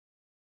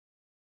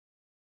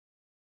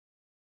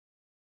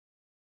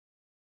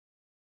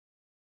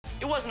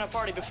It wasn't a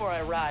party before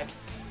I arrived,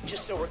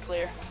 just so we're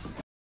clear.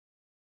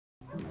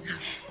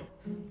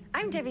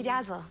 I'm Debbie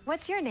Dazzle.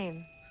 What's your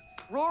name?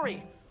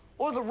 Rory,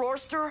 or the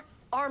Roarster,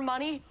 our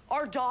money,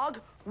 our dog,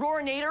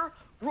 Roarinator,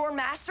 Roar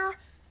Master,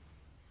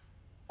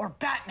 or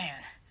Batman.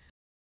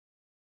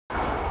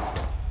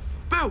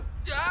 Boo!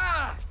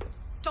 Ah!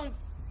 Don't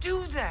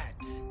do that.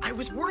 I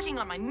was working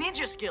on my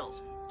ninja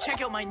skills.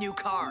 Check out my new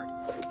card.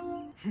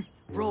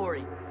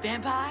 Rory,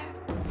 vampire,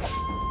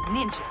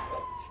 ninja.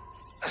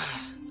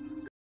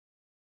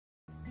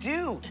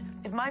 Dude,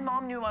 if my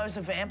mom knew I was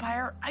a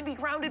vampire, I'd be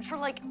grounded for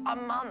like a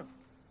month.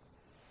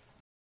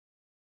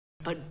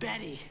 But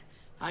Betty,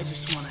 I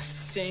just want to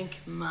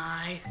sink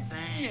my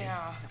thing.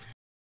 Yeah.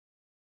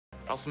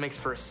 It also makes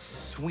for a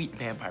sweet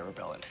vampire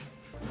repellent.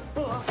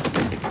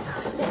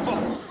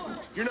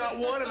 You're not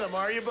one of them,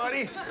 are you,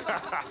 buddy?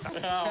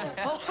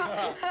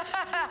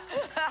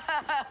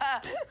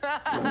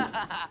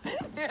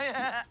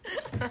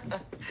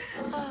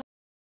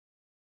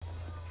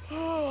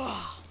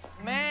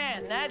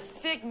 Man, that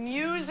sick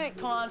music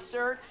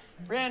concert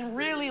ran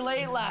really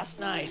late last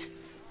night.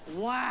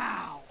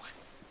 Wow.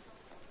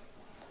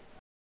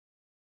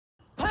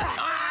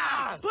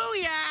 Ah!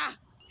 Booyah!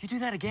 You do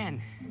that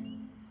again,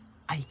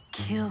 I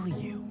kill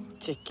you.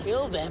 To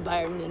kill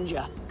Vampire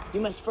Ninja, you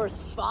must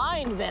first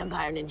find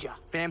Vampire Ninja.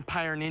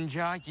 Vampire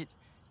Ninja? You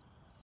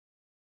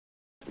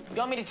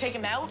want me to take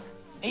them out?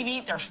 Maybe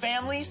eat their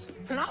families?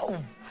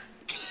 No.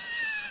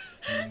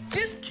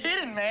 Just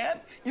kidding,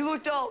 man. You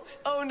looked all,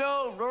 oh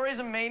no, Rory's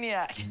a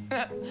maniac.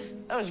 That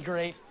was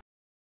great.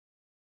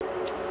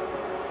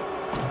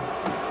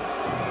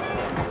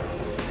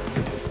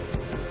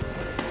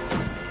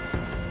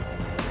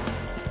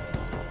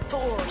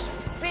 Thor's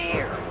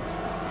beer.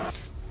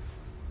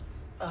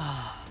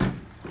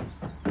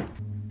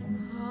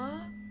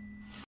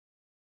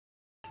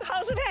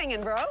 How's it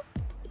hanging, bro?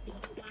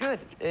 Good.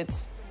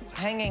 It's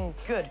hanging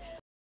good.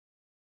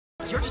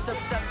 You're just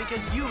upset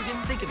because you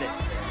didn't think of it.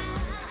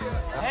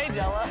 Hey,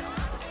 Della.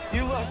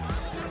 You look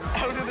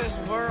out of this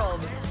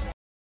world.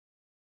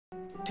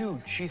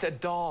 Dude, she's a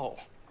doll.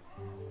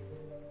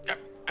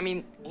 I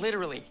mean,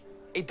 literally,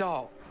 a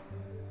doll.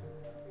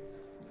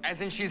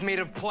 As in she's made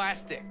of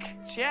plastic.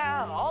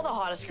 Yeah, all the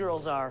hottest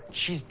girls are.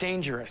 She's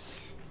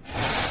dangerous.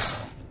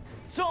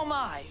 So am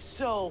I,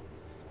 so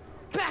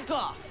back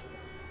off.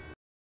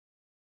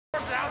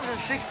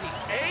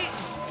 2068,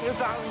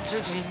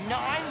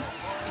 2069.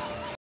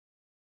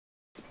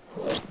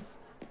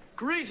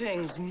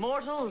 Greetings,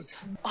 mortals.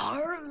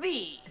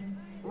 RV.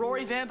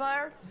 Rory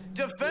Vampire,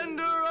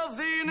 defender of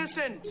the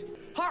innocent.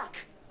 Hark!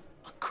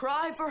 A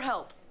cry for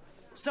help.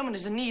 Someone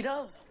is in need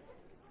of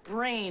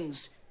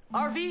brains.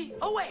 RV,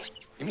 away!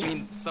 You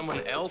mean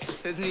someone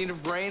else is in need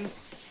of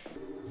brains?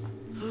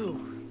 Ooh,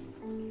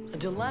 a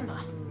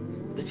dilemma.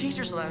 The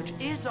teacher's lounge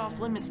is off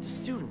limits to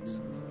students.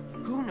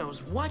 Who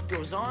knows what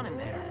goes on in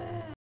there?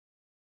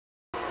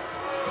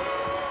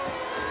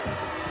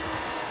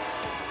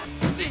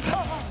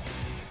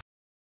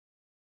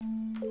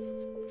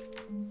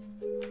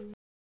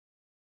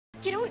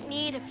 You don't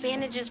need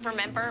bandages,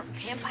 remember?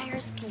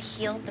 Vampires can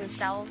heal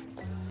themselves.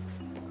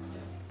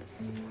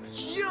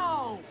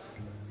 Yo!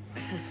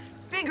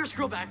 Fingers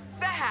grow back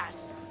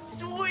fast.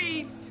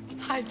 Sweet.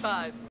 High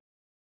five.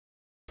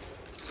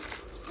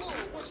 Whoa,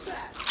 what's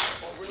that?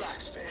 Oh,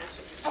 relax,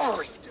 fans.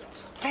 Rory,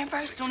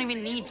 vampires don't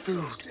even need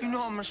food. You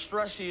know I'm a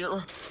stress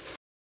eater.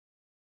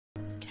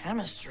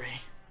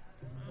 Chemistry.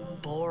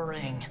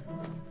 Boring.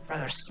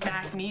 Rather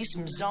smack me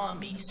some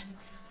zombies.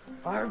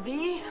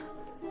 RV,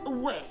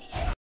 away.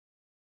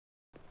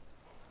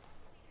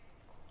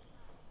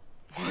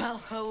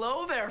 Well,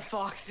 hello there,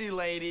 foxy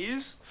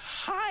ladies.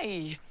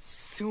 Hi.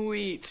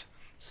 Sweet.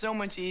 So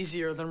much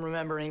easier than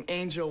remembering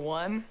Angel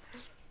 1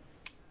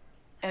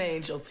 and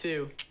Angel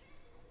 2.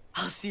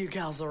 I'll see you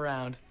gals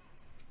around.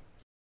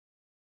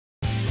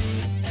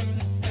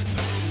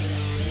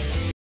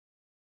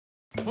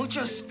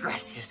 Muchos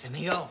gracias,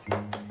 amigo.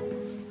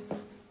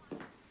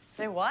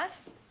 Say what?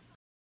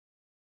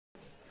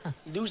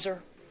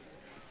 Loser.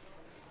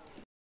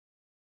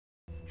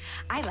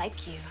 I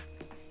like you.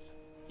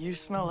 You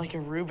smell like a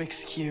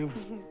Rubik's Cube.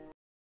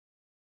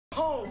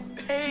 Oh,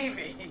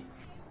 baby.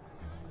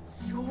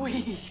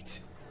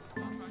 Sweet.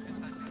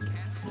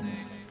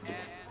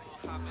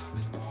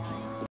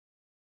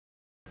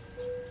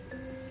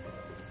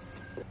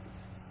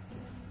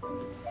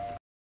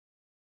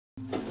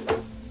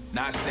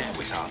 Nice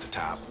sandwich off the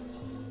top.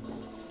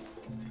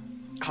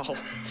 I'll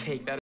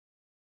take that.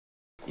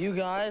 You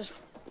guys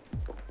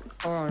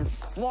are on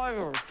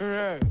fire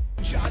today.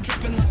 Jaw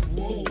dripping like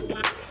whoa.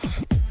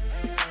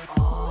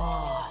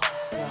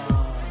 Awesome.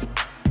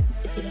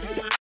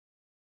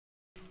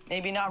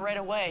 Maybe not right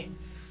away,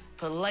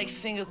 but like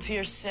Single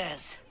Tear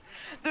says,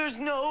 there's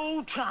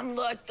no time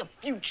like the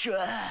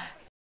future.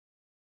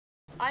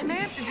 I may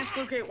have to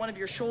dislocate one of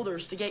your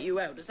shoulders to get you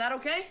out. Is that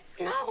okay?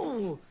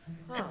 No.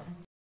 Oh.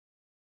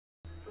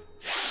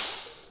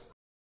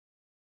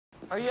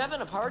 Are you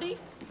having a party?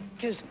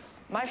 Because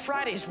my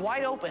Friday's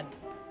wide open.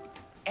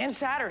 And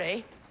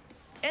Saturday.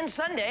 And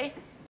Sunday.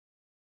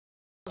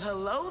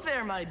 hello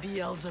there, my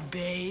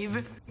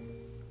Beelzebub.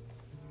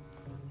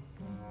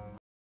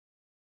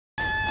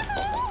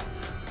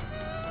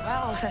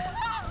 Well,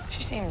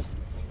 she seems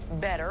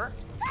better.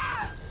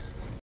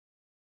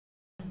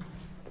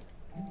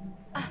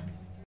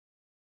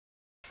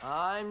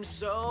 I'm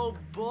so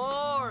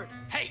bored.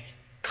 Hey,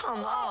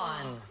 come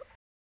on.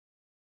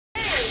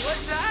 Hey,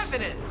 what's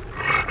happening?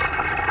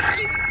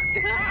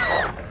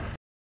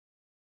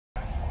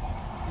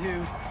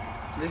 Dude,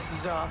 this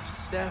is off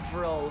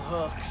several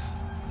hooks.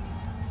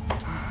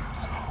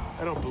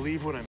 I don't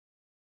believe what I'm...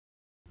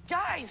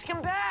 Guys,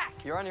 come back!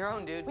 You're on your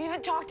own, dude. We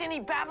haven't talked to any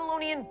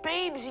Babylonian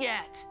babes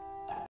yet.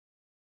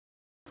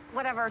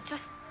 Whatever,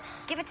 just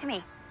give it to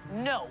me.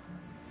 No.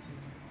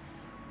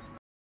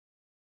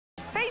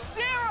 Hey,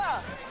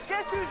 Sarah!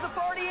 Guess who's the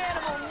party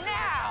animal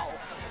now?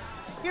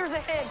 Here's a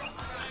hint.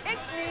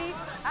 It's me.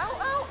 Ow,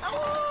 ow,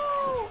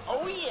 ow!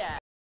 Oh, yeah.